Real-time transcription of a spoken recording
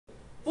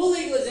Full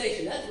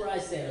legalization, that's where I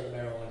stand on the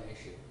marijuana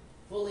issue.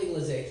 Full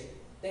legalization.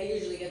 That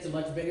usually gets a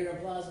much bigger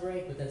applause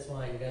break, but that's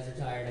fine. You guys are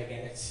tired, I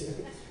get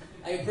it.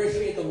 I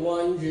appreciate the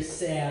one just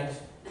sad.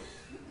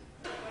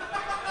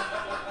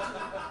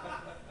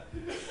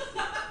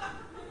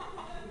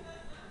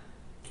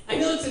 I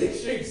know it's an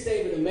extreme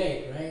statement to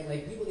make, right?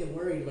 Like, people get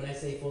worried when I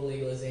say full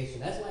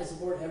legalization. That's why I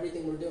support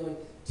everything we're doing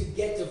to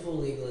get to full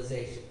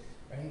legalization,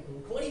 right?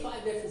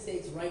 25 different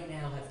states right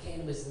now have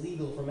cannabis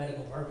legal for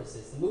medical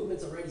purposes. The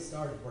movement's already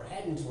started. We're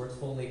heading towards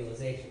full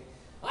legalization.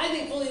 I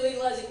think fully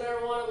legalizing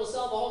marijuana will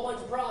solve a whole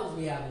bunch of problems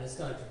we have in this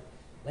country.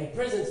 Like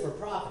prisons for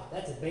profit.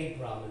 That's a big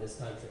problem in this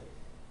country.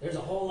 There's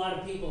a whole lot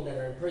of people that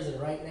are in prison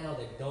right now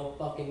that don't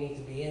fucking need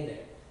to be in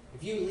there.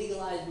 If you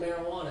legalize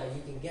marijuana,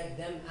 you can get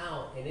them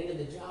out and into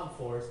the job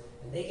force,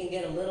 and they can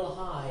get a little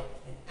high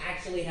and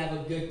actually have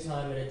a good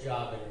time at a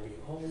job interview.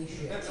 Holy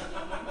shit.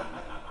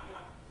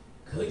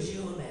 Could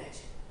you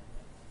imagine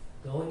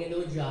going into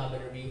a job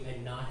interview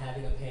and not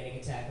having a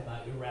panic attack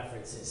about your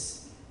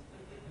references?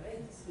 Right?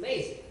 It's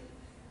amazing.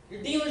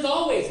 Your dealer's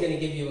always going to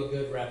give you a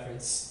good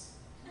reference.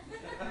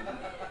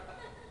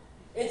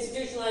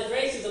 Institutionalized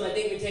racism, I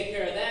think we take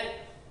care of that.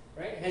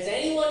 Right? Has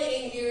anyone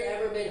in here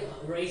ever been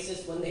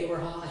racist when they were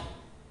high?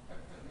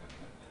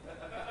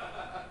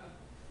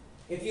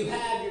 If you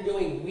have, you're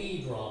doing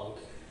weed wrong.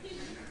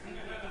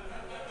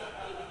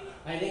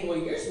 I think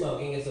what you're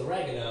smoking is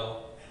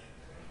oregano,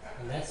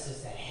 and that's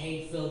just a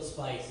hate-filled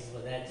spice, is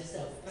what that, just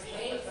a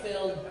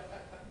hate-filled,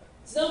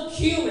 it's no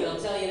cumin,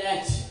 I'll tell you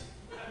that.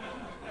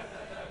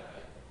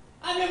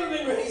 I've never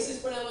been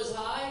racist when I was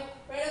high,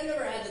 right? I've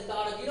never had the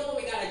thought of, you know what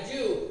we gotta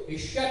do is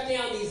shut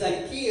down these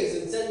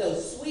IKEAs and send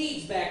those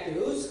Swedes back to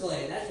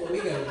Ooskland. That's what we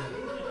gotta do.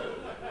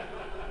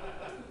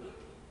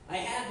 I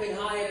have been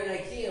high at an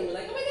IKEA and we're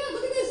like, oh my God,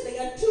 look at this. They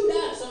got 2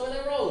 dots over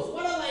their rows.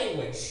 What a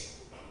language.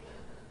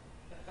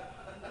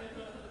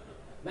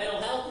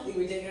 Mental health, I think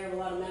we take care of a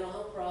lot of mental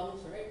health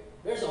problems, right?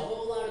 There's a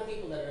whole lot of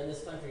people that are in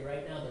this country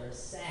right now that are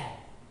sad,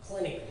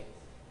 clinically.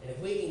 And if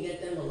we can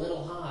get them a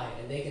little high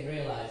and they can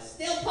realize,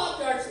 still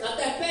Pop-Tarts, not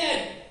that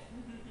bad.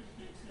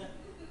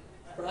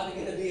 Probably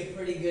going to be a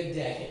pretty good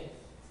day.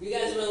 You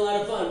guys have been a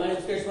lot of fun. My name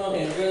is Krish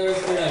Mohan. Enjoy the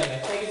rest of your night,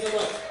 guys. Thank you so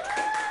much.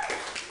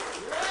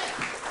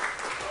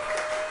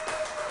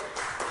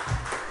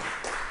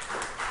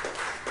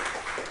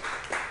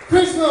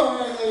 Krish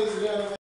Mohan, ladies and gentlemen.